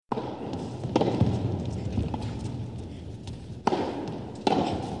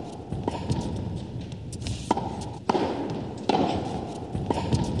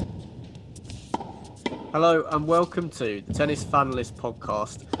Hello and welcome to the Tennis Fanlist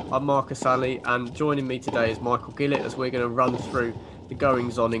podcast. I'm Marcus Ali, and joining me today is Michael Gillett as we're going to run through the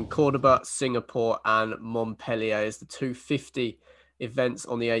goings on in Cordoba, Singapore and Montpellier as the 250 events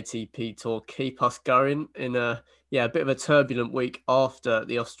on the ATP Tour keep us going in a bit of a turbulent week after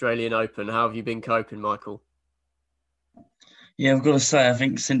the Australian Open. How have you been coping, Michael? Yeah, I've got to say, I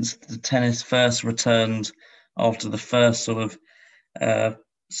think since the tennis first returned after the first sort of uh,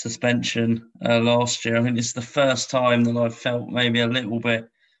 suspension last year, I think it's the first time that I've felt maybe a little bit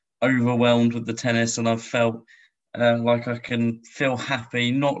overwhelmed with the tennis, and I've felt like I can feel happy,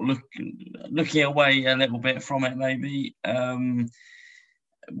 not looking away a little bit from it, maybe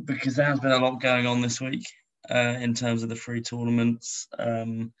because there has been a lot going on this week in terms of the free tournaments.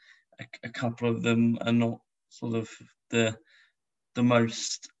 A couple of them are not sort of the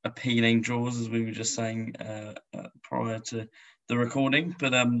most appealing draws, as we were just saying prior to the recording.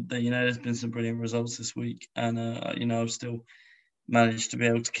 But there's been some brilliant results this week, and I've still managed to be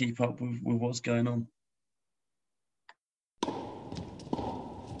able to keep up with what's going on.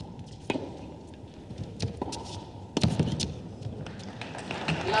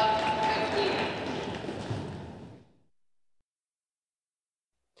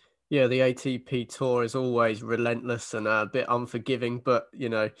 Yeah, the ATP Tour is always relentless and a bit unforgiving, but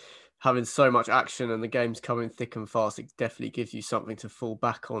having so much action and the game's coming thick and fast, it definitely gives you something to fall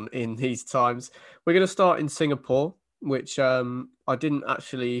back on in these times. We're going to start in Singapore, which I didn't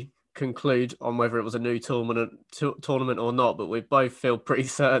actually conclude on whether it was a new tournament or not, but we both feel pretty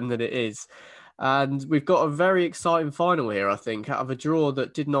certain that it is. And we've got a very exciting final here, I think, out of a draw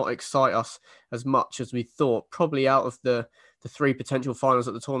that did not excite us as much as we thought. Probably out of the three potential finals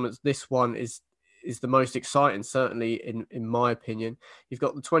at the tournaments, this one is the most exciting, certainly in my opinion. You've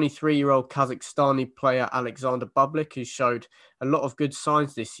got the 23-year-old Kazakhstani player Alexander Bublik, who showed a lot of good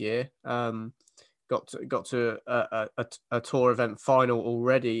signs this year. Got to a tour event final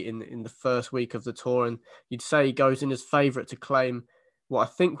already in the first week of the tour, and you'd say he goes in as favourite to claim what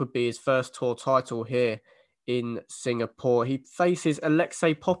I think would be his first tour title here in Singapore. He faces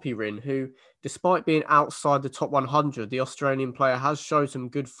Alexei Popyrin, who, despite being outside the top 100, the Australian player has shown some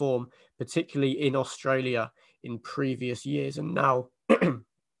good form, particularly in Australia in previous years. And now,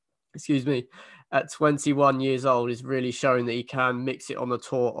 excuse me, at 21 years old, is really showing that he can mix it on the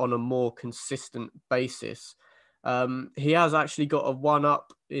tour on a more consistent basis. He has actually got a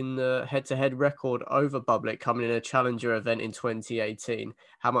one-up in the head-to-head record over Bublik coming in a challenger event in 2018.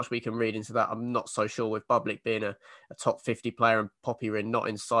 How much we can read into that, I'm not so sure, with Bublik being a top 50 player and Popyrin not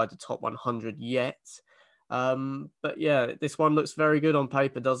inside the top 100 yet. But yeah, this one looks very good on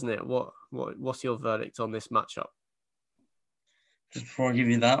paper, doesn't it? What's your verdict on this matchup? Just before I give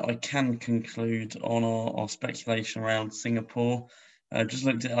you that, I can conclude on our speculation around Singapore. Just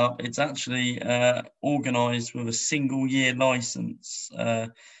looked it up. It's actually organised with a single year license.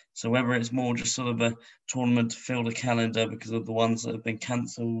 So whether it's more just sort of a tournament to fill the calendar because of the ones that have been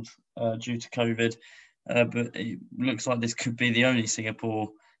cancelled due to COVID, but it looks like this could be the only Singapore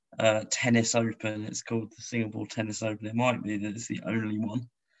tennis open. It's called the Singapore Tennis Open. It might be that it's the only one.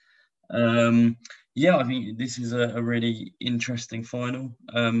 I think this is a really interesting final,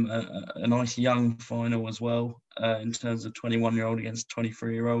 a nice young final as well, in terms of 21-year-old against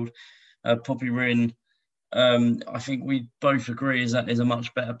 23-year-old. Popyrin, I think we both agree is a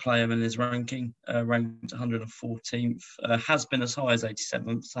much better player than his ranking, ranked 114th, has been as high as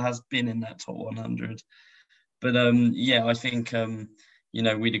 87th, so has been in that top 100. But I think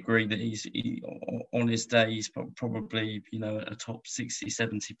we'd agree that on his day, he's probably, a top 60,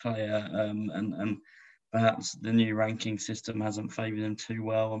 70 player. And perhaps the new ranking system hasn't favoured him too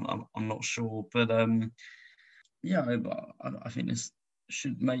well. I'm not sure. But I think this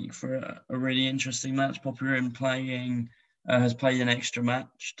should make for a really interesting match. Popyrin has played an extra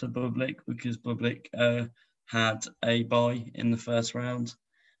match to Bublik because Bublik had a bye in the first round.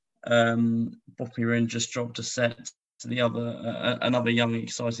 Popyrin just dropped a set to the another young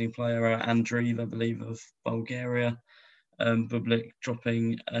exciting player, Andreev, I believe, of Bulgaria. Bublik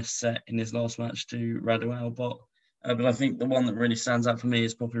dropping a set in his last match to Radu Albot. But I think the one that really stands out for me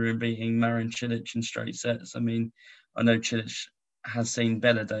is Popyrin beating Marin Cilic in straight sets. I mean, I know Cilic has seen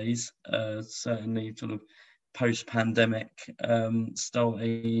better days, certainly sort of post-pandemic start.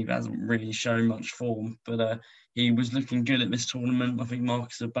 He hasn't really shown much form, but he was looking good at this tournament. I think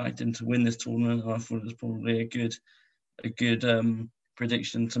Marcus had backed him to win this tournament, and I thought it was probably a good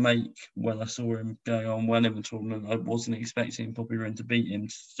prediction to make when I saw him going on well in the tournament. I wasn't expecting Popyrin to beat him,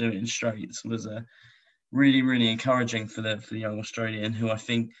 to do it in straights. It was really, really encouraging for the young Australian, who I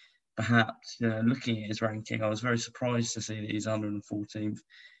think perhaps, looking at his ranking, I was very surprised to see that he's 114th.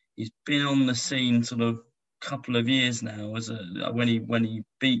 he's been on the scene sort of couple of years now. When he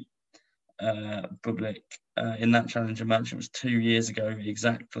beat Bublik in that challenger match, it was 2 years ago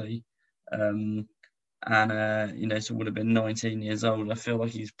exactly. So would have been 19 years old. I feel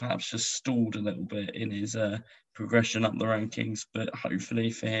like he's perhaps just stalled a little bit in his progression up the rankings, but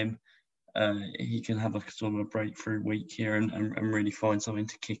hopefully for him, he can have a sort of a breakthrough week here and really find something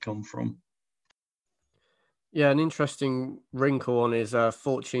to kick on from. Yeah, an interesting wrinkle on his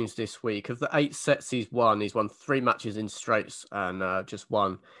fortunes this week. Of the 8 sets he's won 3 matches in straights and just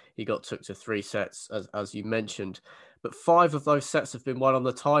one. He took to 3 sets, as you mentioned. But 5 of those sets have been won on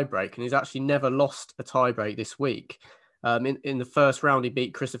the tiebreak, and he's actually never lost a tiebreak this week. In the first round, he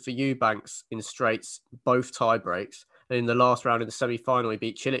beat Christopher Eubanks in straights, both tiebreaks. And in the last round, in the semi-final, he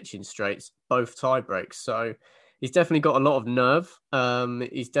beat Cilic in straights, both tiebreaks. So he's definitely got a lot of nerve.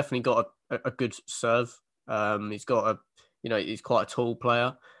 He's definitely got a good serve. He's got he's quite a tall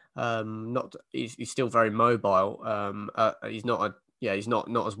player. He's still very mobile. He's not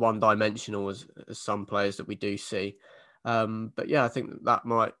as one dimensional as some players that we do see. But yeah, I think that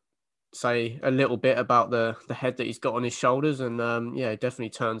might say a little bit about the head that he's got on his shoulders, and it definitely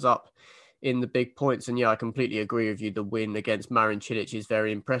turns up in the big points. And yeah, I completely agree with you. The win against Marin Cilic is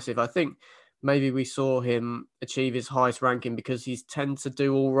very impressive. I think maybe we saw him achieve his highest ranking because he's tend to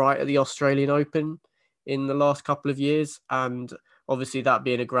do all right at the Australian Open in the last couple of years, and obviously that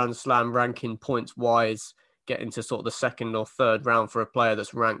being a Grand Slam ranking points wise, getting to sort of the second or third round for a player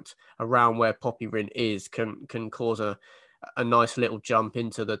that's ranked around where Popyrin is can cause a nice little jump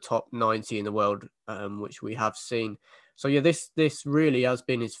into the top 90 in the world, which we have seen. So yeah, this really has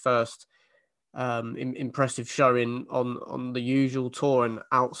been his first impressive showing on the usual tour and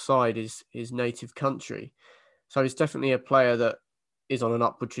outside his native country. So he's definitely a player that is on an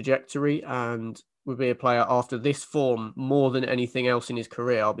upward trajectory and would be a player after this form more than anything else in his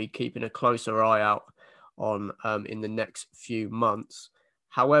career I'll be keeping a closer eye out on in the next few months.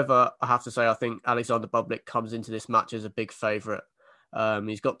 However, I have to say I think Alexander Bublik comes into this match as a big favourite.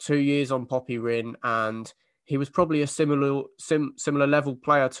 He's got 2 years on Popyrin, and he was probably a similar level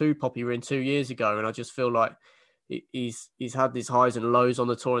player to Popyrin 2 years ago, and I just feel like he's had these highs and lows on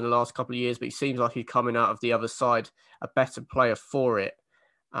the tour in the last couple of years, but he seems like he's coming out of the other side a better player for it.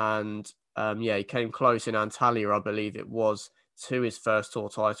 And he came close in Antalya, I believe it was, to his first tour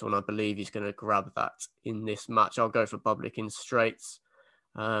title, and I believe he's going to grab that in this match. I'll go for Bublik in straights.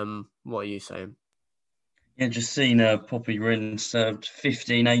 What are you saying? Yeah, just seen Popyrin served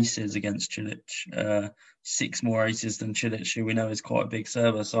 15 aces against Cilic, 6 more aces than Cilic, who we know is quite a big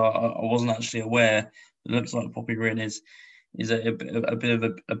server. So I wasn't actually aware. It looks like Popyrin is a bit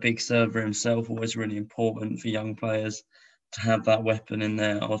of a big server himself, always really important for young players to have that weapon in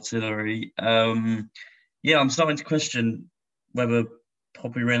their artillery. I'm starting to question whether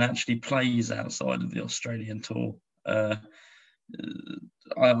Popyrin actually plays outside of the Australian tour.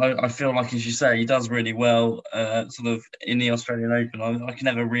 I feel like, as you say, he does really well sort of in the Australian Open. I can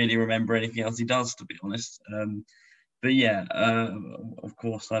never really remember anything else he does, to be honest. Of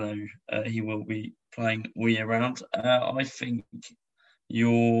course, I know he will be playing all year round. I think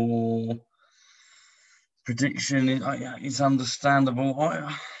your prediction is understandable.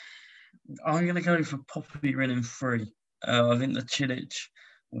 I'm going to go for Popyrin in 3. I think the Cilic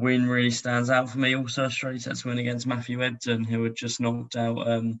win really stands out for me. Also, a straight sets win against Matthew Ebden, who had just knocked out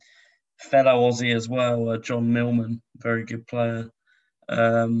fellow Aussie as well, John Millman, very good player.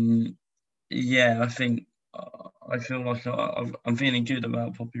 I think I feel like I'm feeling good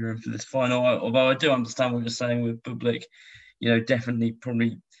about Popyrin for this final. Although I do understand what you're saying with Bublik, definitely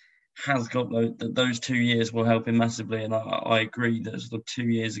probably has got those 2 years will help him massively, and I agree that sort of 2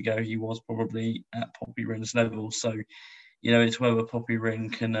 years ago he was probably at Popyrin's level. So, it's whether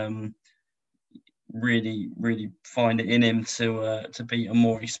Popyrin can really, really find it in him to beat a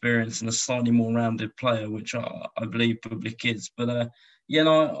more experienced and a slightly more rounded player, which I believe Bublik is. But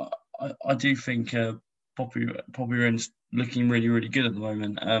I do think Popyrin's looking really, really good at the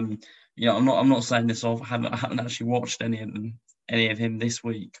moment. I'm not saying this off. I haven't actually watched any of him this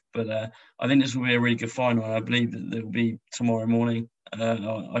week, but I think this will be a really good final, and I believe that it will be tomorrow morning.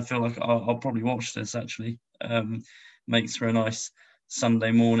 I feel like I'll probably watch this actually. Makes for a nice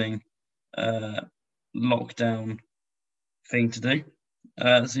Sunday morning lockdown thing to do.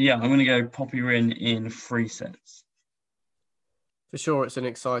 I'm going to go Popyrin in 3 sets. For sure, it's an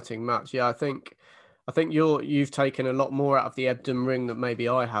exciting match. Yeah, I think you've taken a lot more out of the Ebden ring than maybe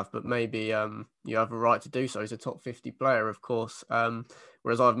I have, but maybe you have a right to do so. He's a top 50 player, of course.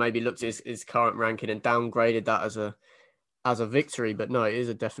 Whereas I've maybe looked at his current ranking and downgraded that as as a victory, but no, it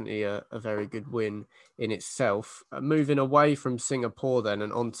is definitely a very good win in itself. Moving away from Singapore then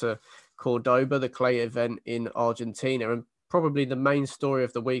and on to Cordoba, the clay event in Argentina, and probably the main story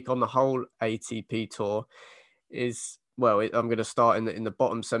of the week on the whole ATP tour is, well, I'm going to start in the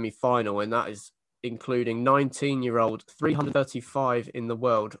bottom semi-final, and that is including 19-year-old, 335 in the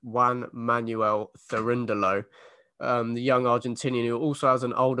world, Juan Manuel Thurundolo, the young Argentinian who also has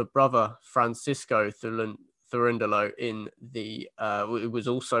an older brother, Francisco Thurundolo, who was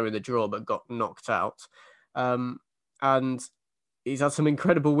also in the draw but got knocked out. And he's had some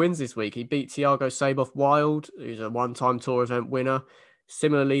incredible wins this week. He beat Thiago Seyboth Wild, who's a one-time tour event winner,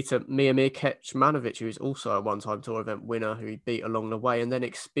 similarly to Miomir Kecmanovic, who is also a one-time tour event winner, who he beat along the way, and then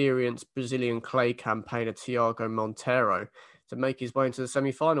experienced Brazilian clay campaigner Thiago Monteiro to make his way into the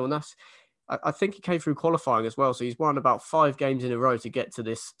semi-final. And I think he came through qualifying as well, so he's won about 5 games in a row to get to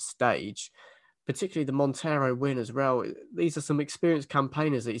this stage. Particularly the Monteiro win as well. These are some experienced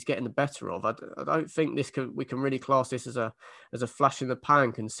campaigners that he's getting the better of. I don't think we can really class this as a flash in the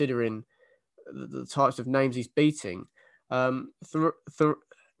pan, considering the types of names he's beating. Right, I'm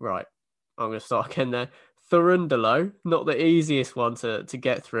going to start again there. Thurundolo, not the easiest one to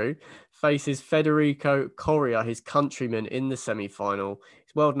get through, faces Federico Coria, his countryman, in the semi-final.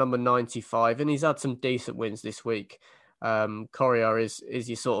 He's world number 95, and he's had some decent wins this week. Coria is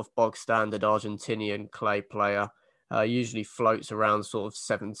your sort of bog standard Argentinian clay player. Usually floats around sort of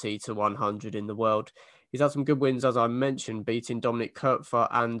 70 to 100 in the world. He's had some good wins, as I mentioned, beating Dominic Koepfer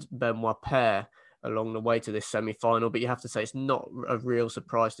and Benoit Paire along the way to this semi-final. But you have to say it's not a real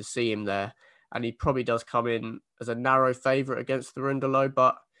surprise to see him there. And he probably does come in as a narrow favourite against Thurundolo.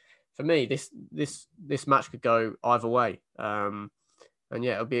 But for me, this match could go either way. And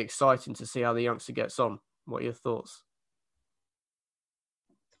yeah, it'll be exciting to see how the youngster gets on. What are your thoughts?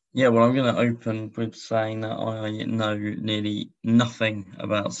 Yeah, well, I'm going to open with saying that I know nearly nothing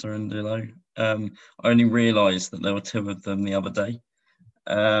about Thurundolo. I only realised that there were 2 of them the other day.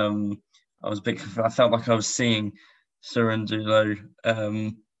 I felt like I was seeing Thurundolo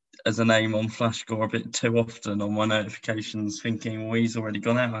as a name on FlashScore a bit too often on my notifications, thinking, well, he's already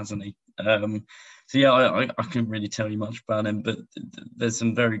gone out, hasn't he? So yeah, I couldn't really tell you much about him, but there's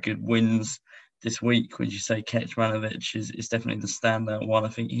some very good wins this week. Would you say Kecmanovic is definitely the standout one? I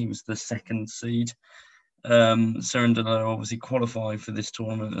think he was the 2nd seed. Thurundolo obviously qualified for this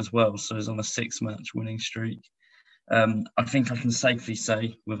tournament as well, so he's on a 6-match winning streak. I think I can safely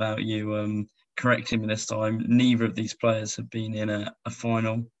say, without you correcting me this time, neither of these players have been in a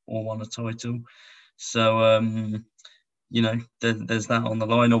final or won a title. So, there's that on the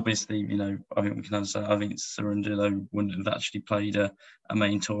line. Obviously, I think we can understand. I think Thurundolo wouldn't have actually played a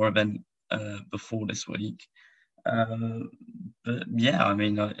main tour event before this week. But yeah, I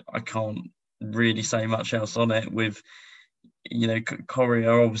mean, I can't really say much else on it. With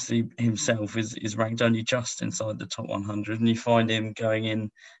Coria obviously himself is ranked only just inside the top 100, and you find him going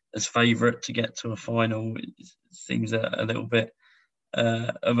in as favourite to get to a final. It seems a little bit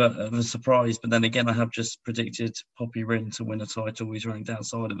of a surprise. But then again, I have just predicted Poppy Rin to win a title. He's ranked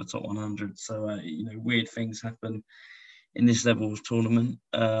outside of the top 100, so weird things happen in this level of tournament.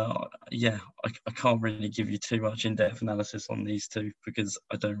 I can't really give you too much in-depth analysis on these 2 because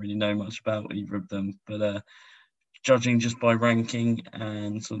I don't really know much about either of them. But judging just by ranking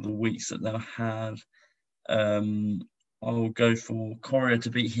and sort of the weeks that they'll have, I'll go for Coria to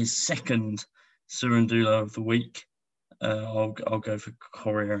beat his 2nd Thurundolo of the week. I'll go for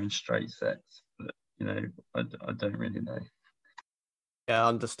Coria in straight sets, but I don't really know. Yeah,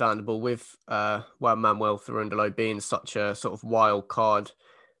 understandable. With Manuel Thurundolo being such a sort of wild card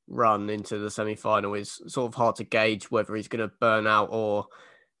run into the semi-final, is sort of hard to gauge whether he's going to burn out or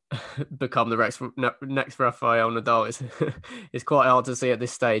become the next Rafael Nadal. It's quite hard to see at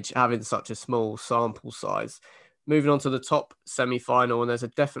this stage, having such a small sample size. Moving on to the top semi-final, and there's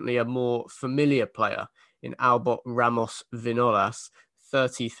definitely a more familiar player in Albot Ramos Vinolas,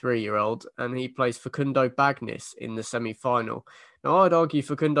 33-year-old, and he plays Facundo Bagnis in the semi-final. Now, I'd argue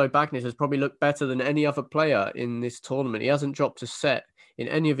Facundo Bagnis has probably looked better than any other player in this tournament. He hasn't dropped a set in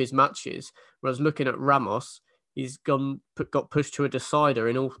any of his matches, whereas looking at Ramos, he's got pushed to a decider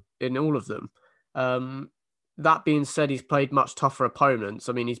in all of them. That being said, he's played much tougher opponents.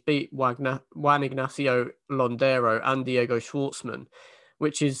 I mean, he's beat Juan Ignacio Londero and Diego Schwartzman,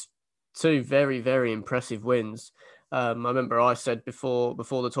 which is 2 very, very impressive wins. I remember I said before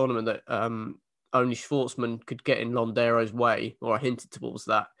the tournament that only Schwartzman could get in Londero's way, or I hinted towards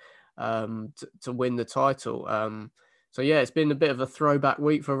that, to win the title. So yeah, it's been a bit of a throwback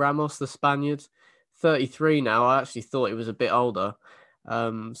week for Ramos, the Spaniard. 33 now. I actually thought he was a bit older.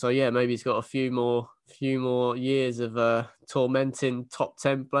 So yeah, maybe he's got a few more few more years of tormenting top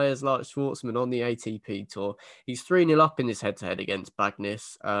 10 players like Schwartzman on the ATP Tour. He's 3-0 up in this head-to-head against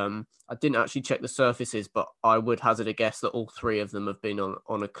Bagnis. I didn't actually check the surfaces, but I would hazard a guess that all three of them have been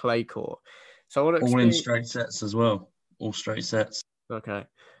on a clay court. So I want to all in straight sets as well. All straight sets. Okay.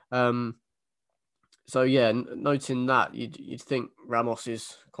 So yeah, noting that, you'd think Ramos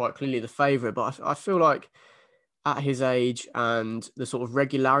is quite clearly the favourite, but I feel like at his age and the sort of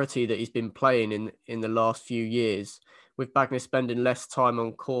regularity that he's been playing in the last few years, with Bagnis spending less time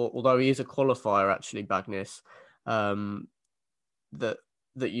on court, although he is a qualifier actually, Bagnis, that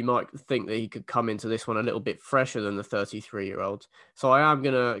you might think that he could come into this one a little bit fresher than the 33-year-old. So I am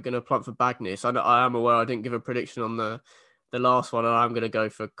gonna plump for Bagnis. I am aware I didn't give a prediction on the last one, and I'm going to go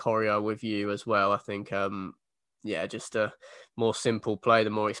for Coria with you as well. I think, just a more simple play, the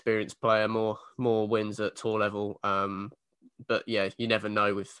more experienced player, more wins at tour level. But yeah, you never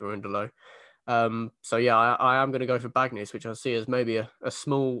know with Thurundolo. So yeah, I am going to go for Bagnis, which I see as maybe a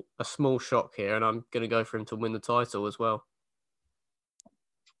small shock here, and I'm going to go for him to win the title as well.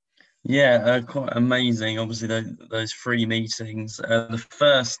 Yeah, quite amazing. Obviously, those three meetings. The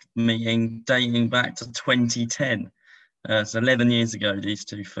first meeting dating back to 2010. So 11 years ago, these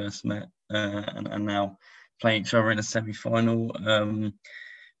two first met and now playing each other in a semi-final.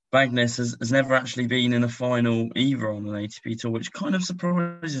 Bagnis has never actually been in a final either on an ATP Tour, which kind of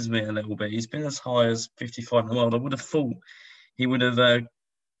surprises me a little bit. He's been as high as 55 in the world. I would have thought he would have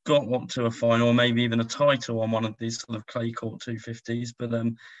got up to a final or maybe even a title on one of these sort of clay court 250s. But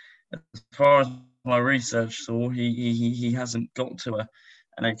as far as my research saw, he hasn't got to an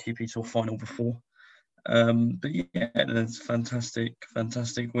ATP Tour final before. But yeah, it's fantastic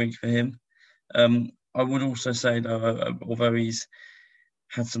week for him. I would also say though, although he's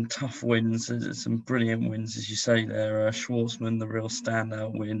had some tough wins, some brilliant wins, as you say there, Schwartzman, the real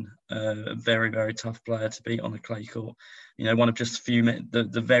standout win, a very, very tough player to beat on a clay court. You know, one of just few men,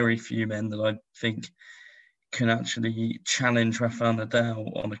 the very few men that I think can actually challenge Rafael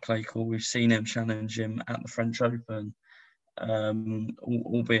Nadal on a clay court. We've seen him challenge him at the French Open.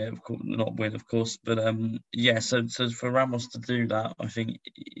 Albeit of course not win, of course, but so for Ramos to do that, I think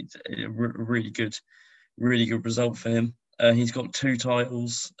it's a really good result for him. He's got 2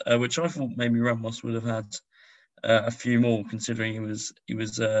 titles, which I thought maybe Ramos would have had a few more, considering he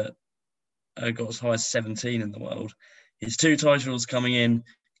was got as high as 17 in the world. His 2 titles coming in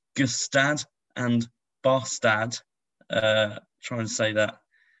Gstaad and Barstad, trying to say that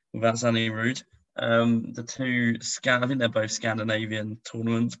without sounding rude. The 2 I think they're both Scandinavian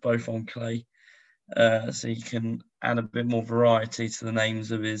tournaments, both on clay. So you can add a bit more variety to the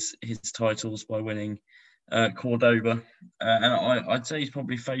names of his titles by winning Cordoba. And I'd say he's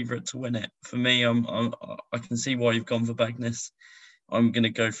probably favourite to win it. For me, I can see why you've gone for Bagnis. I'm going to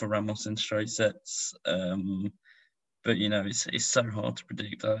go for Ramos in straight sets. But you know, it's so hard to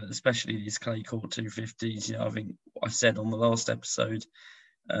predict, especially these clay court 250s. You know, I think I said on the last episode,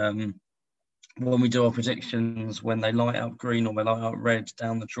 when we do our predictions, when they light up green or they light up red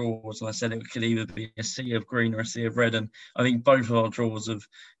down the draws, and I said it could either be a sea of green or a sea of red, and I think both of our draws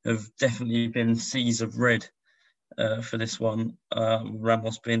have definitely been seas of red for this one.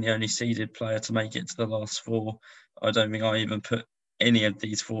 Ramos being the only seeded player to make it to the last 4. I don't think I even put any of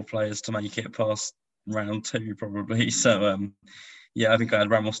these 4 players to make it past round 2 probably. So I think I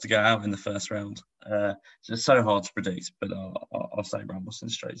had Ramos to go out in the first round. So it's so hard to predict, but I'll say Ramos in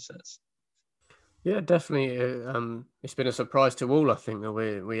straight sets. Yeah, definitely. It's been a surprise to all, I think, that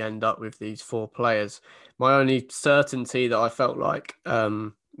we end up with these 4 players. My only certainty that I felt like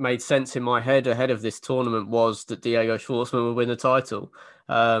made sense in my head ahead of this tournament was that Diego Schwartzman would win the title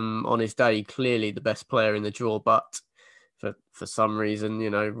on his day. Clearly the best player in the draw, but for some reason,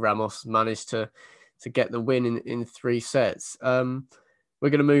 you know, Ramos managed to get the win in 3 sets. We're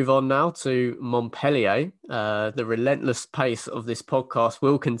going to move on now to Montpellier. The relentless pace of this podcast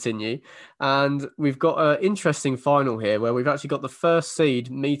will continue. And we've got an interesting final here where we've actually got the first seed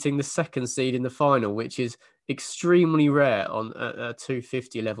meeting the second seed in the final, which is extremely rare on a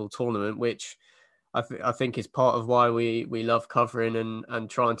 250 level tournament, which I think is part of why we love covering and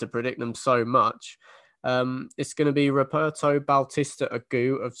trying to predict them so much. It's going to be Roberto Bautista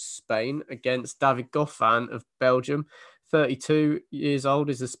Agut of Spain against David Goffin of Belgium. 32 years old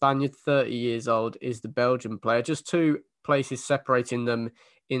is the Spaniard, 30 years old is the Belgian player. Just 2 places separating them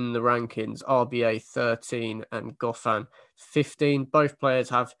in the rankings, RBA 13 and Goffin 15. Both players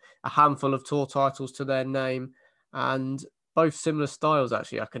have a handful of tour titles to their name and both similar styles,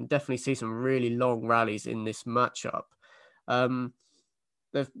 actually. I can definitely see some really long rallies in this matchup.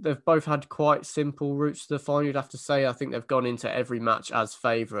 They've both had quite simple routes to the final, you'd have to say. I think they've gone into every match as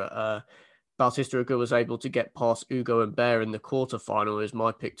favourite. Bautista Agut was able to get past Ugo Humbert in the quarterfinal, is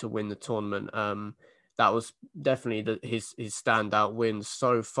my pick to win the tournament. That was definitely his standout win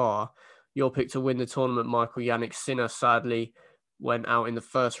so far. Your pick to win the tournament, Michael, Jannik Sinner, sadly went out in the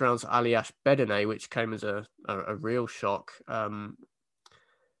first round to Aliash Bedene, which came as a real shock.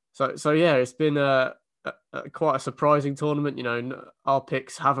 So yeah, it's been quite a surprising tournament. You know, our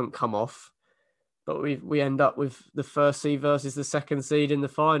picks haven't come off, but we end up with the first seed versus the second seed in the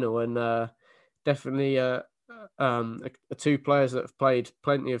final, and definitely two players that have played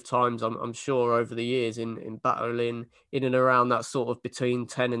plenty of times, I'm sure, over the years in battling in and around that sort of between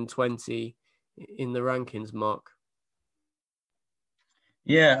 10 and 20 in the rankings, Mark.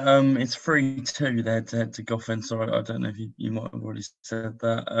 Yeah, it's 3-2 there to head to Goffin. Sorry, I don't know if you might have already said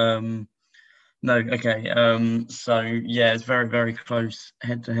that. No, okay. So yeah, it's very, very close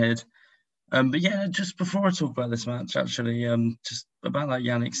head to head. But yeah, just before I talk about this match, actually, just about that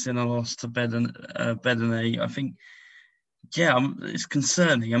Jannik Sinner loss to Bedene, I think, yeah, it's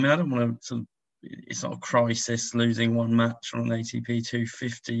concerning. I mean, I don't want to sort of, it's not a crisis losing one match on an ATP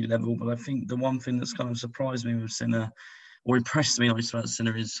 250 level, but I think the one thing that's kind of surprised me with Sinner, or impressed me most about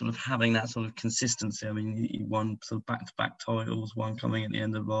Sinner, is sort of having that sort of consistency. I mean, he won sort of back-to-back titles, one coming at the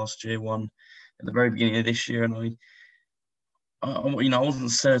end of last year, one at the very beginning of this year, and I wasn't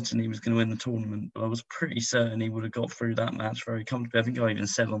certain he was going to win the tournament, but I was pretty certain he would have got through that match very comfortably. I think I even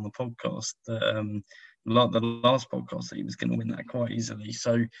said on the podcast that the last podcast that he was going to win that quite easily.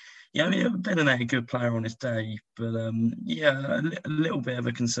 So, yeah, I mean, Bedene a good player on his day, but yeah, a little bit of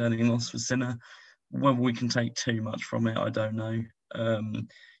a concerning loss for Sinner. Whether we can take too much from it, I don't know.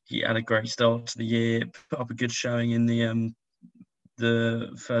 He had a great start to the year, put up a good showing in the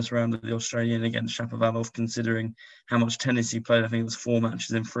first round of the Australian against Shapovalov, considering how much tennis he played. I think it was 4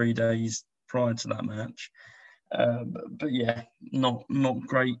 matches in 3 days prior to that match. But yeah, not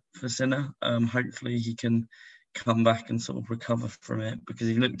great for Sinner. Hopefully he can come back and sort of recover from it, because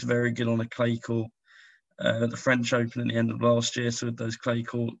he looked very good on a clay court at the French Open at the end of last year. So with those clay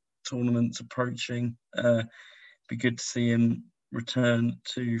court tournaments approaching, be good to see him return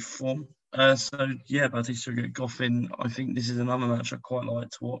to form. So yeah, Bautista Agut Goffin. I think this is another match I quite like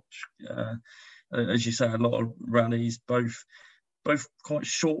to watch. As you say, a lot of rallies, both quite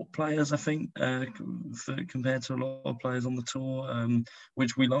short players, I think, compared to a lot of players on the tour,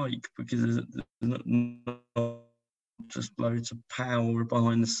 which we like, because there's not just loads of power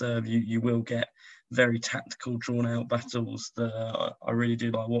behind the serve. You will get very tactical, drawn out battles that I really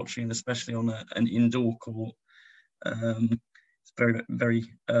do like watching, especially on an indoor court. It's very, very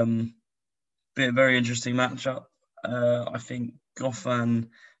be a very interesting matchup. I think Goffin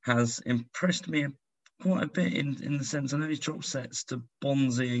has impressed me quite a bit in the sense, I know he's dropped sets to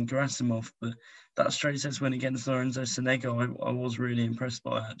Bonzi and Gerasimov, but that straight sets win against Lorenzo Sonego, I was really impressed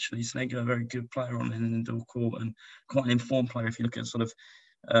by, actually. Sonego, a very good player on an indoor court, and quite an informed player if you look at sort of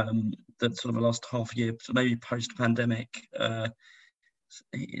the last half year, so maybe post-pandemic.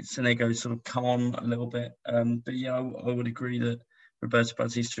 Sonego's sort of come on a little bit. But yeah, I would agree that Roberto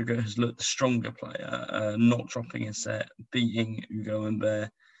Bautista Agut has looked the stronger player, not dropping a set, beating Ugo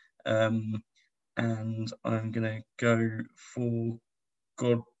Humbert. And I'm going to go for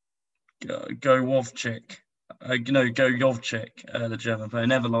Jovcik, the German player. I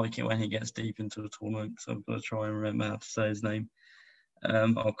never like it when he gets deep into a tournament, so I've got to try and remember how to say his name.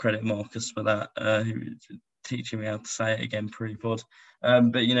 I'll credit Marcus for that, who teaching me how to say it again pre-pod.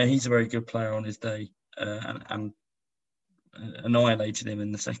 But, he's a very good player on his day, and annihilated him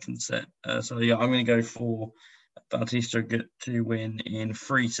in the second set. So yeah, I'm going to go for Bautista Agut to win in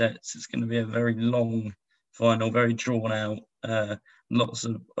 3 sets. It's going to be a very long final, very drawn out, lots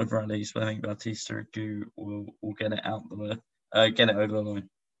of rallies, but I think Bautista Agut will get it get it over the line.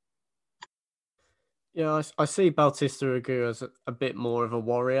 Yeah, I see Bautista Agut as a bit more of a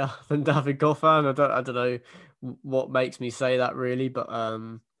warrior than David Goffin. I don't know what makes me say that, really, but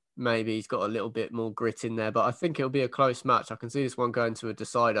maybe he's got a little bit more grit in there. But I think it'll be a close match. I can see this one going to a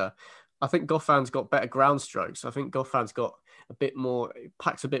decider. I think Goffin's got better ground strokes. I think Goffin's got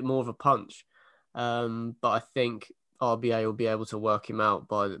packs a bit more of a punch. But I think RBA will be able to work him out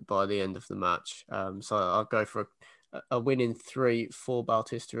by the end of the match. So I'll go for a win in 3 for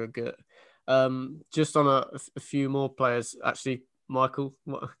Bautista Agut. Just on a few more players, actually, Michael,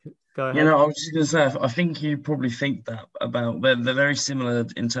 go ahead. I was just going to say, I think you probably think that about, they're very similar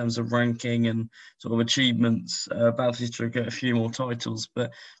in terms of ranking and sort of achievements. Bautista Agut a few more titles,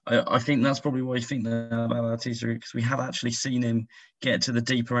 but I think that's probably why you think that about Bautista, because we have actually seen him get to the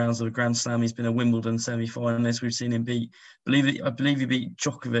deeper rounds of the Grand Slam. He's been a Wimbledon semi-finalist. We've seen him I believe he beat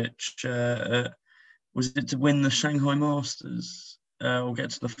Djokovic. Was it to win the Shanghai Masters or get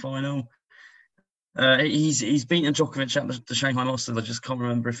to the final? He's beaten Djokovic at the Shanghai Masters. I just can't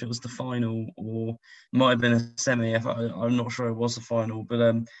remember if it was the final or might have been a semi. I'm not sure it was the final,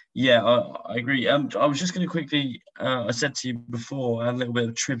 but yeah, I agree. I was just going to quickly. I said to you before, I had a little bit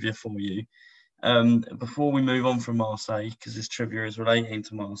of trivia for you. Before we move on from Marseille, because this trivia is relating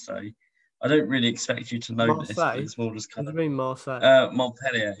to Marseille. I don't really expect you to know this, but Marseille? it's more just What kind do of you mean Marseille?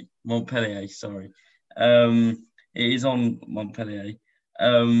 Montpellier. Sorry, it is on Montpellier.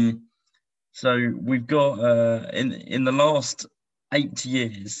 So we've got in the last 8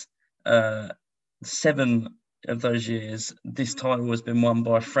 years, 7 of those years, this title has been won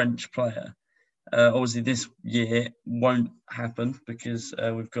by a French player. Obviously, this year won't happen because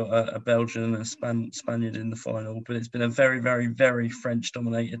we've got a Belgian and a Spaniard in the final. But it's been a very, very, very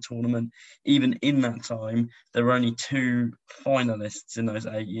French-dominated tournament. Even in that time, there were only 2 finalists in those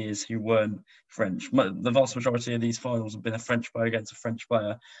 8 years who weren't French. The vast majority of these finals have been a French player against a French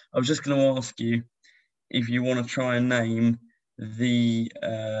player. I was just going to ask you if you want to try and name the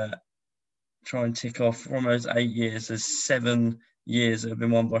try and tick off from those 8 years. There's 7 years that have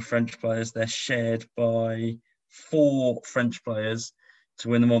been won by French players. They're shared by 4 French players to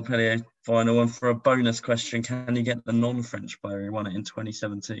win the Montpellier final. And for a bonus question, can you get the non-French player who won it in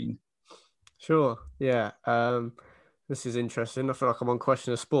 2017? Sure. Yeah. This is interesting. I feel like I'm on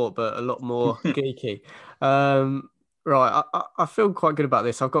Question of Sport, but a lot more geeky. Right. I feel quite good about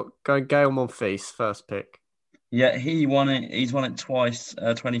this. I've got going Gael Monfils first pick. Yeah, he won it. He's won it twice,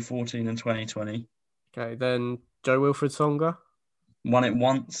 2014 and 2020. Okay. Then Jo-Wilfried Tsonga. Won it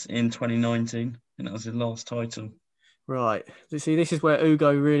once in 2019, and that was his last title. Right. See, this is where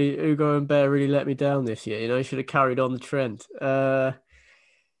Ugo and Bear really let me down this year. You know, he should have carried on the trend. Let's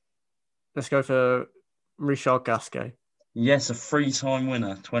go for Richard Gasquet. Yes, a 3-time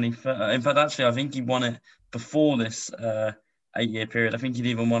winner. In fact, actually, I think he won it before this 8-year period. I think he'd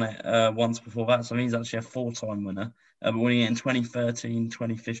even won it once before that. So he's actually a 4-time winner. But winning it in 2013,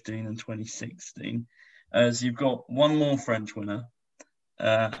 2015, and 2016. So you've got one more French winner.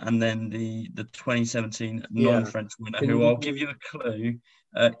 And then the 2017 non-French winner, who I'll give you a clue,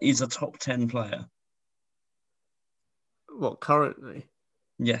 is a top 10 player. What, currently?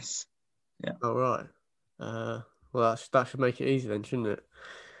 Yes. Yeah. Oh, right. Well, that should make it easy then, shouldn't it?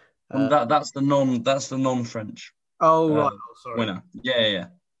 That's the non-French. Oh, right. Oh, sorry. Winner. Yeah.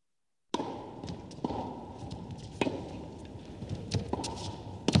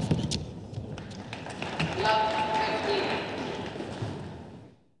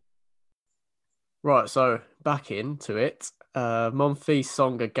 Right, so back into it. Monfils,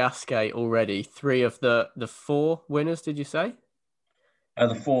 Tsonga, Gasquet already. 3 of the 4 winners, did you say?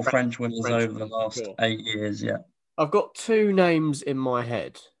 The 4 French winners over the last 8 years, yeah. I've got 2 names in my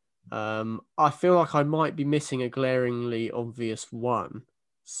head. I feel like I might be missing a glaringly obvious one.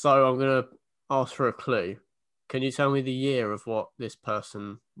 So I'm going to ask for a clue. Can you tell me the year of what this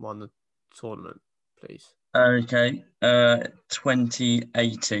person won the tournament, please? Okay.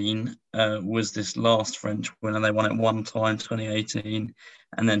 2018 was this last French winner. They won it one time, 2018.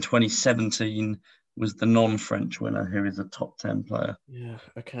 And then 2017 was the non-French winner, who is a top 10 player. Yeah,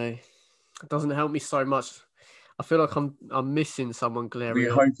 okay. It doesn't help me so much. I feel like I'm missing someone glaring.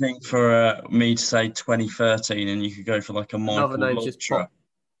 We're hoping for me to say 2013, and you could go for like a Michael Lotra.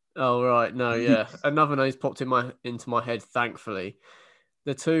 Oh right, no, yeah. Another name's popped into my head, thankfully.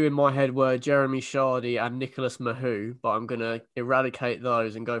 The 2 in my head were Jeremy Chardy and Nicolas Mahut, but I'm going to eradicate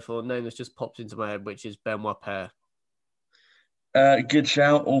those and go for a name that's just popped into my head, which is Benoit Paire. Good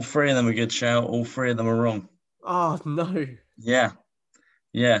shout. All 3 of them are good shout. All 3 of them are wrong. Oh no. Yeah.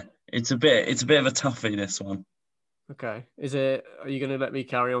 It's a bit of a toughie, this one. Okay. Are you going to let me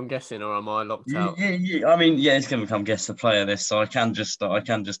carry on guessing, or am I locked out? Yeah. I mean, yeah, it's going to become guess the player this, so I can just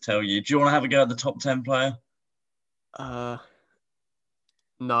tell you. Do you want to have a go at the top 10 player?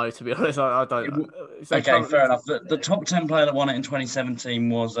 No, to be honest, I don't. Okay, fair enough. The top 10 player that won it in 2017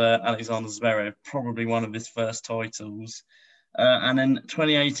 was Alexander Zverev, probably one of his first titles. And then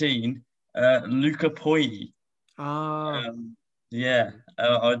 2018, Luca Pouille. Yeah,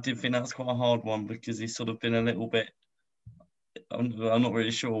 I did think that's quite a hard one because he's sort of been a little bit. I'm not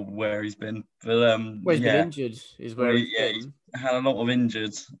really sure where he's been, but he's been injured. Is where he's been. He's had a lot of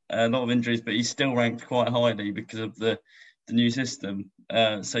injuries, but he's still ranked quite highly because of the new system.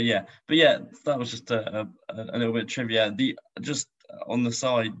 So yeah, but yeah, that was just a little bit of trivia. Just on the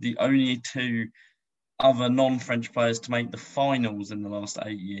side, the only 2 other non-French players to make the finals in the last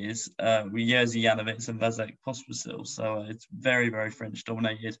 8 years were Jerzy Janowicz and Vasek Pospisil. So it's very, very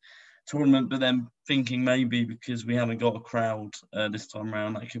French-dominated tournament. But then thinking maybe because we haven't got a crowd this time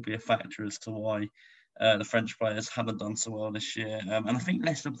around, that could be a factor as to why the French players haven't done so well this year. And I think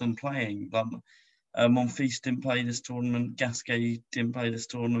less of them playing. Monfils didn't play this tournament. Gasquet didn't play this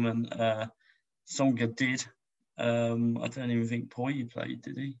tournament. Tsonga did. I don't even think Poy played,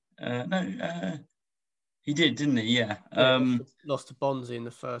 did he? No, he did, didn't he? Yeah. Lost to Bonzi in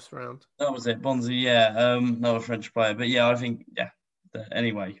the first round. That was it, Bonzi. Yeah. Another French player, but yeah, I think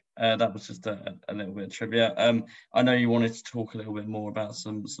anyway, that was just a little bit of trivia. I know you wanted to talk a little bit more about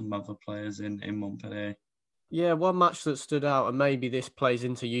some other players in Montpellier. Yeah, one match that stood out, and maybe this plays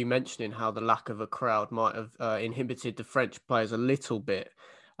into you mentioning how the lack of a crowd might have inhibited the French players a little bit.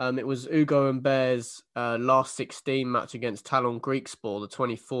 It was Ugo Humbert's last 16 match against Talon Griekspoor, the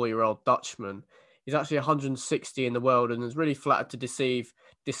 24-year-old Dutchman. He's actually 160 in the world and has really flattered to deceive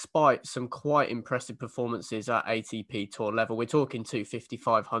despite some quite impressive performances at ATP Tour level. We're talking 250,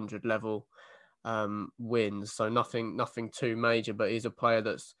 500 level wins, so nothing too major, but he's a player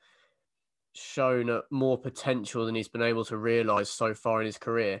that's shown more potential than he's been able to realise so far in his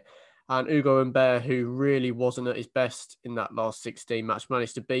career. And Ugo Humbert, who really wasn't at his best in that last 16 match,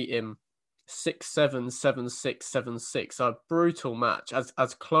 managed to beat him 6-7, 7-6, 7-6. A brutal match,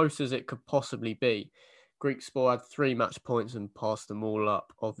 as close as it could possibly be. Griekspoor had 3 match points and passed them all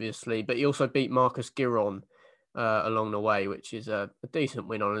up, obviously. But he also beat Marcus Giron along the way, which is a decent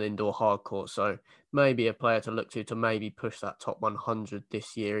win on an indoor hard court. So maybe a player to look to maybe push that top 100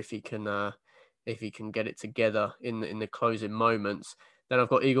 this year if he can get it together in the closing moments. Then I've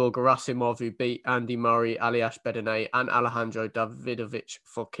got Igor Gerasimov, who beat Andy Murray, Aliash Bedene, and Alejandro Davidovich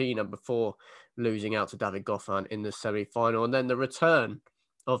Fokina before losing out to David Goffin in the semi-final. And then the return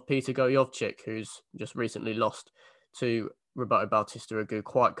of Peter Gojowczyk, who's just recently lost to Roberto Bautista Agut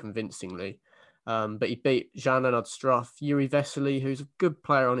quite convincingly. But he beat Jean-Leonard Struff, Yuri Vesely, who's a good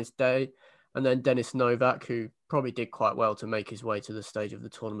player on his day, and then Denis Novak, who probably did quite well to make his way to the stage of the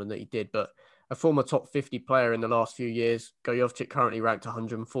tournament that he did. But a former top 50 player in the last few years, Gojowczyk currently ranked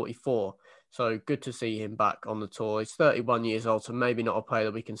 144. So good to see him back on the tour. He's 31 years old, so maybe not a player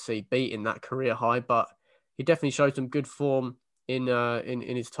that we can see beating that career high, but he definitely showed some good form in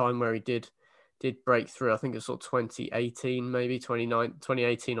his time where he did break through. I think it's sort of 2018, maybe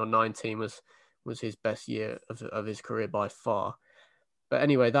 2018 or 19 was his best year of his career by far. But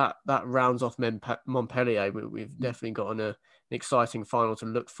anyway, that rounds off Montpellier. We've definitely got an exciting final to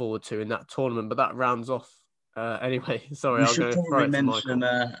look forward to in that tournament. But that rounds off. Anyway, sorry, I'm going to throw it to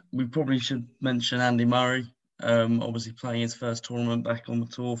Michael. We probably should mention Andy Murray. Obviously playing his first tournament back on the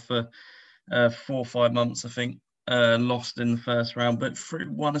tour for 4 or 5 months, I think. Lost in the first round, but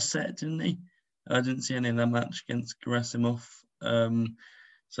won a set, didn't he? I didn't see any of that match against Gerasimov.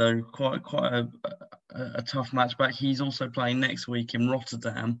 So quite a tough match back. He's also playing next week in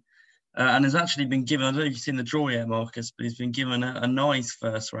Rotterdam, and has actually been given, I don't know if you've seen the draw yet, Marcus, but he's been given a nice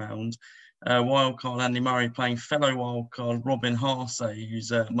first round. Wildcard Andy Murray playing fellow wildcard Robin Haase,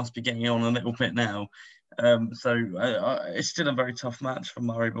 who's must be getting on a little bit now. So it's still a very tough match for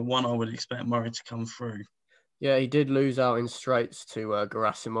Murray, but one I would expect Murray to come through. Yeah, he did lose out in straights to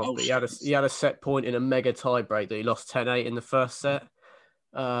Gerasimov, but he had a set point in a mega tiebreak that he lost 10-8 in the first set.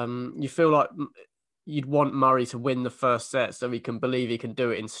 You feel like you'd want Murray to win the first set so he can believe he can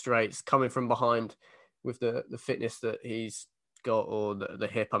do it in straights, coming from behind with the fitness that he's got, or the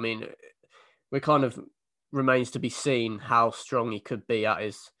hip. I mean, it kind of remains to be seen how strong he could be at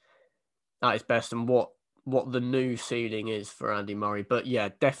his best and what the new ceiling is for Andy Murray. But yeah,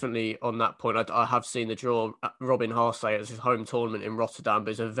 definitely on that point, I have seen the draw. Robin Haase at his home tournament in Rotterdam,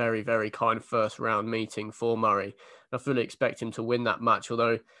 but it's a very, very kind of first round meeting for Murray. I fully expect him to win that match,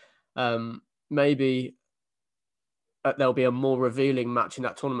 although maybe there'll be a more revealing match in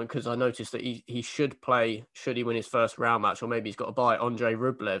that tournament, because I noticed that he should he win his first round match, or maybe he's got to buy Andrei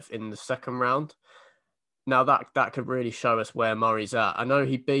Rublev in the second round. Now that could really show us where Murray's at. I know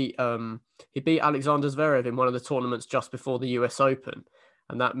he beat Alexander Zverev in one of the tournaments just before the US Open,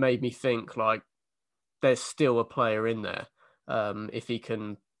 and that made me think like there's still a player in there if he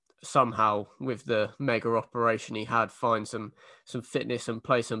can somehow, with the mega operation he had, find some fitness and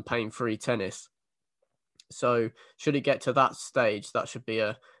play some pain-free tennis. So should he get to that stage, that should be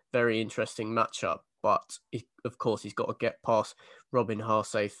a very interesting matchup. But of course, he's got to get past Robin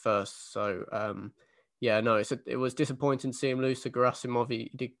Haase first. So yeah, no, it was disappointing to see him lose to Gerasimov.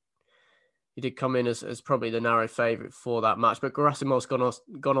 He did come in as probably the narrow favourite for that match, but Gerasimov's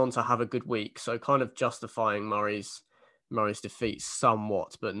gone on to have a good week, so kind of justifying Murray's defeat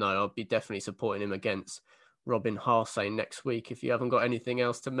somewhat. But no, I'll be definitely supporting him against Robin Haase next week. If you haven't got anything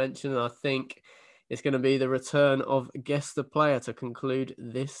else to mention, I think it's going to be the return of Guess the Player to conclude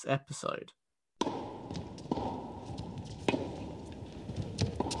this episode.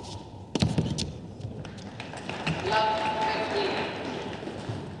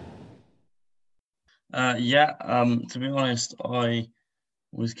 Yeah. To be honest, I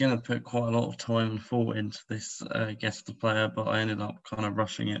was going to put quite a lot of time and thought into this guess the player, but I ended up kind of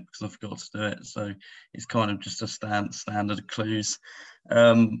rushing it because I forgot to do it. So it's kind of just a standard clues.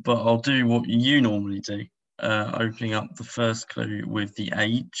 But I'll do what you normally do, opening up the first clue with the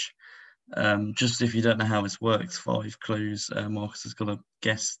age. Just if you don't know how this works, 5 clues. Marcus has got to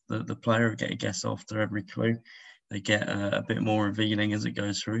guess the player, get a guess after every clue. They get a bit more revealing as it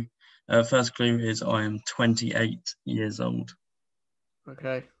goes through. First clue is I am 28 years old.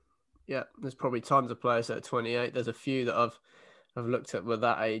 Okay. Yeah, there's probably tons of players that are 28. There's a few that I've looked at with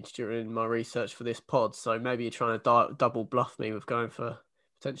that age during my research for this pod. So maybe you're trying to double bluff me with going for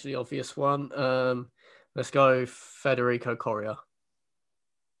potentially obvious one. Let's go Federico Coria.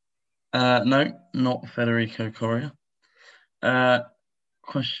 No, not Federico Coria. Clue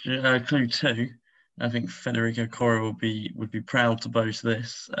 2. I think Federico Coria would be proud to boast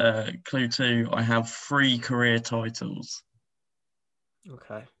this. Clue 2. I have 3 career titles.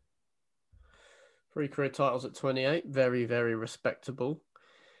 Okay. 3 career titles at 28. Very, very respectable.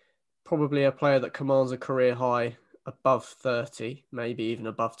 Probably a player that commands a career high above 30, maybe even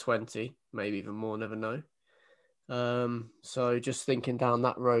above 20, maybe even more, never know. So just thinking down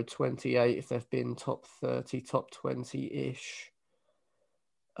that road, 28, if they've been top 30, top 20-ish.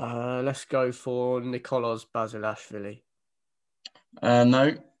 Let's go for Nicolas Basilashvili.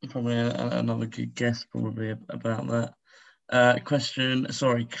 No, probably another good guess, probably about that.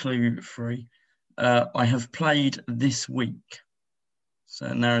 Clue 3. I have played this week. So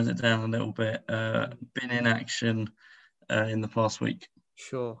it narrows it down a little bit. Been in action in the past week.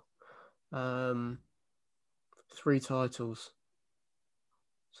 Sure. 3 titles.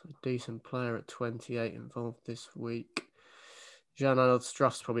 So decent player at 28 involved this week. Jean-Arnaud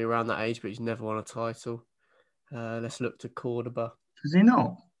Struff's probably around that age, but he's never won a title. Let's look to Cordoba. Has he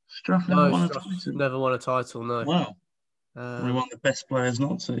not? Struff never won a Struff's title. never won a title, no. Wow. Probably one of the best players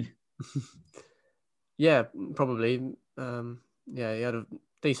not to. Yeah, probably. Yeah, he had a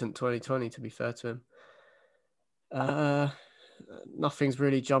decent 2020, to be fair to him. Nothing's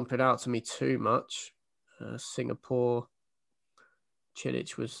really jumping out to me too much. Singapore,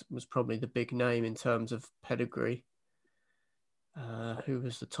 Cilic was probably the big name in terms of pedigree. Who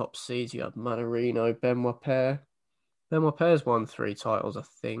was the top seeds? You had Mannarino, Benoit Paire. Benoit Paire's won 3 titles, I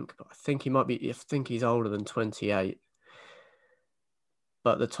think, but I think he's older than 28.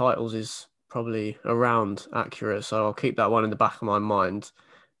 But the titles is probably around accurate, so I'll keep that one in the back of my mind.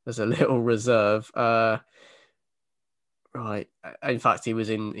 There's a little reserve. Right. In fact, he was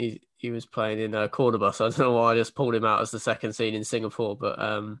playing in Cordoba, so I don't know why I just pulled him out as the second seed in Singapore, but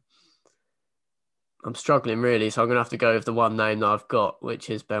I'm struggling really, so I'm going to have to go with the one name that I've got, which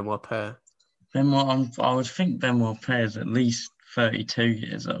is Benoit Paire. I would think Benoit Paire is at least 32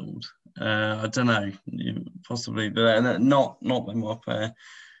 years old. I don't know, possibly, but not Benoit Paire.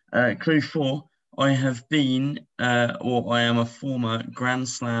 Clue 4. I have been, or I am a former Grand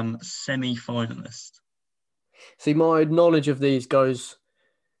Slam semi-finalist. See, my knowledge of these goes.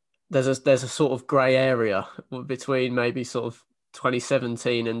 There's a sort of grey area between maybe sort of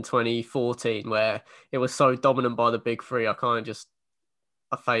 2017 and 2014 where it was so dominant by the big three. I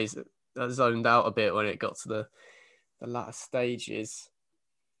zoned out a bit when it got to the latter stages.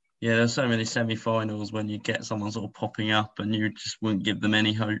 Yeah, there's so many semi-finals when you get someone sort of popping up and you just wouldn't give them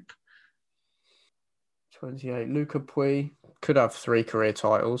any hope. 28. Luca Pui could have 3 career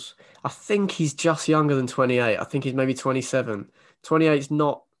titles. I think he's just younger than 28. I think he's maybe 27. 28 is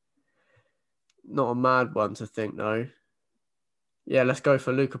not a mad one to think, though. Yeah, let's go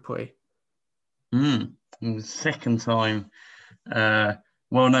for Luca Pui. Second time.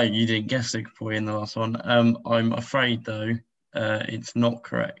 Well, no, you didn't guess Luca Pui in the last one. I'm afraid, though, it's not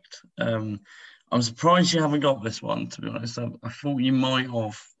correct. I'm surprised you haven't got this one, to be honest. I thought you might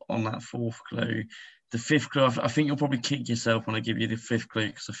have on that 4th clue. The 5th clue, I think you'll probably kick yourself when I give you the 5th clue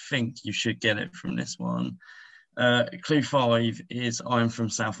because I think you should get it from this one. Clue 5 is I'm from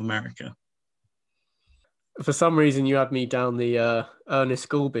South America. For some reason, you had me down the Ernest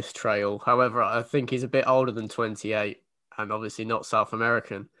Gulbis trail. However, I think he's a bit older than 28 and obviously not South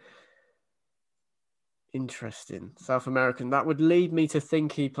American. Interesting. South American. That would lead me to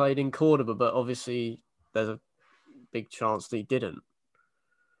think he played in Cordoba, but obviously there's a big chance that he didn't.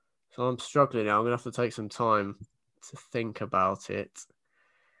 So I'm struggling now. I'm going to have to take some time to think about it.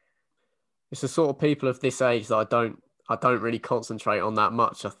 It's the sort of people of this age that I don't really concentrate on that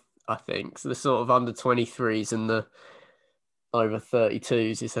much, I think. So the sort of under 23s and the over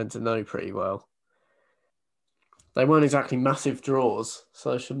 32s you tend to know pretty well. They weren't exactly massive draws,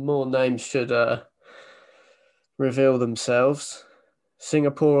 so some more names should reveal themselves.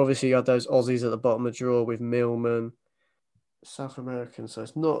 Singapore, obviously, you had those Aussies at the bottom of the draw with Millman. South American, so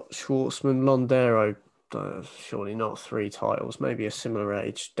it's not Schwartzman, Londero. Surely not 3 titles. Maybe a similar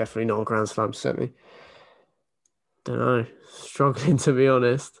age. Definitely not a Grand Slam semi. Don't know. Struggling to be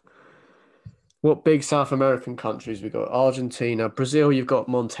honest. What big South American countries we got? Argentina, Brazil. You've got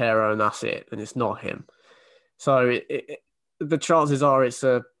Montero, and that's it. And it's not him. So the chances are it's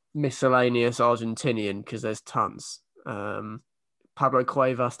a miscellaneous Argentinian because there's tons. Pablo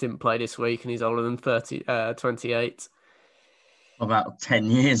Cuevas didn't play this week, and he's older than 28. About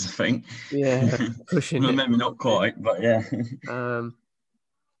 10 years, I think. Yeah, pushing well, it. maybe not quite, but yeah.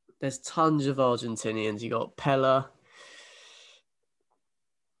 There's tons of Argentinians. You got Pella,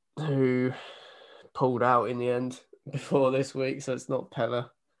 who pulled out in the end before this week, so it's not Pella.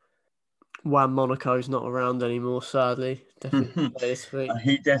 Juan Monaco's not around anymore, sadly. Definitely play this week.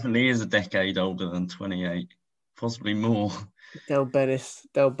 He definitely is a decade older than 28, possibly more. Del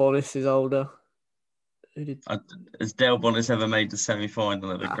Bonis is older. Has Del Bonis ever made the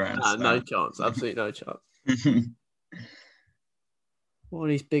semi-final of a Grand Slam? No chance. Absolutely no chance. What are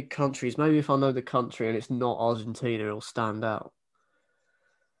these big countries? Maybe if I know the country and it's not Argentina, it'll stand out.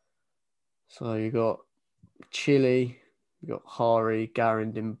 So you got Chile, you got Hari,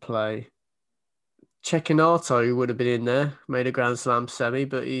 Garin didn't play. Cecchinato would have been in there, made a Grand Slam semi,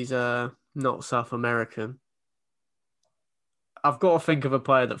 but he's not South American. I've got to think of a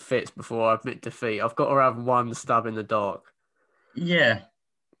player that fits before I admit defeat. I've got to have one stab in the dark. Yeah.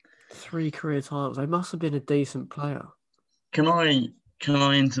 3 career titles. They must have been a decent player. Can I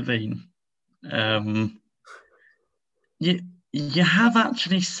intervene? You have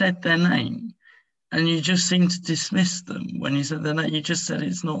actually said their name, and you just seem to dismiss them when you said their name. You just said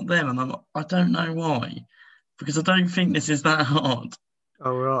it's not them, and I don't know why, because I don't think this is that hard.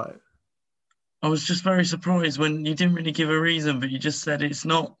 Oh, right. I was just very surprised when you didn't really give a reason, but you just said it's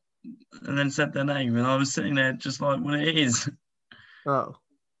not, and then said their name, and I was sitting there just like, well, it is. Oh.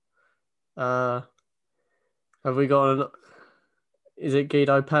 Have we got Is it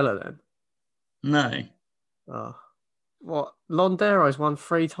Guido Pella then? No. Oh. What? Londero's won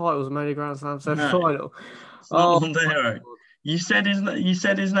 3 titles and made a Grand Slam semi-final. It's not Londero. You said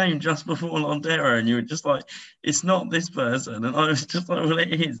his name just before Londero, and you were just like, it's not this person, and I was just like, well,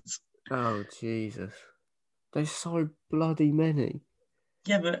 it is. Oh, Jesus. There's so bloody many.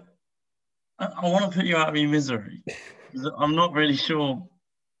 Yeah, but I want to put you out of your misery. I'm not really sure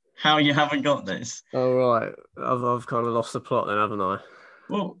how you haven't got this. Oh, right. I've kind of lost the plot then, haven't I?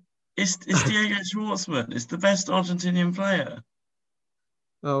 Well, it's Diego Schwartzman. It's the best Argentinian player.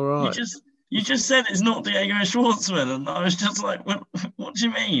 Oh, right. You just said it's not Diego Schwartzman, and I was just like, what do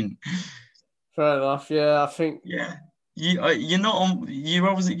you mean? Fair enough. Yeah, I think. Yeah. You're not on. You've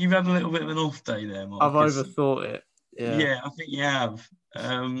had a little bit of an off day there, Marcus. I've overthought it. Yeah, I think you have.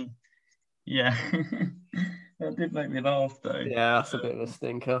 Yeah, that did make me laugh though. Yeah, that's a bit of a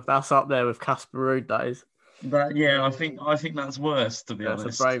stinker. That's up there with Casper Ruud, that is. But yeah, I think that's worse, to be honest.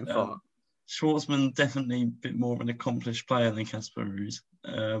 It's a brain fart. Schwartzman definitely a bit more of an accomplished player than Casper Ruud.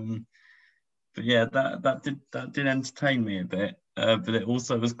 But yeah, that did entertain me a bit. But it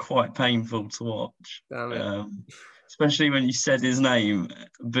also was quite painful to watch. Damn it. Especially when you said his name,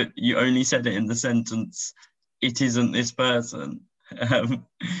 but you only said it in the sentence, "It isn't this person." But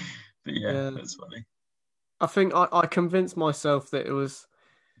yeah, that's funny. I think I convinced myself that it was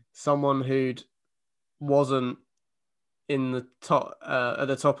someone who wasn't in the top at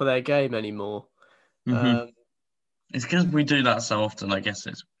the top of their game anymore. Mm-hmm. It's because we do that so often. I guess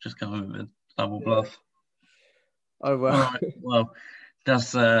it's just kind of a double bluff. Oh well. All right, well,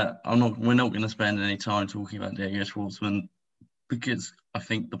 that's we're not going to spend any time talking about Diego Schwartzman because I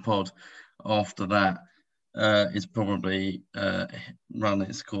think the pod after that is probably run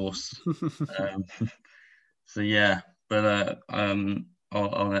its course. So yeah, but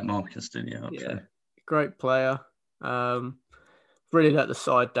I'll let Marcus do the outro. Yeah, great player. Really let the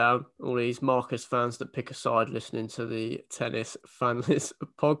side down. All these Marcus fans that pick a side listening to the Tennis Fanlist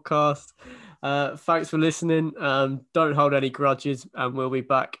podcast. Thanks for listening. Don't hold any grudges, and we'll be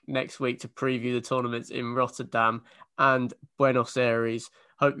back next week to preview the tournaments in Rotterdam and Buenos Aires.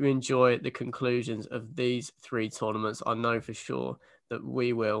 Hope you enjoy the conclusions of these 3 tournaments. I know for sure that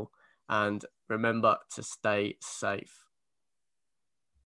we will. And remember to stay safe.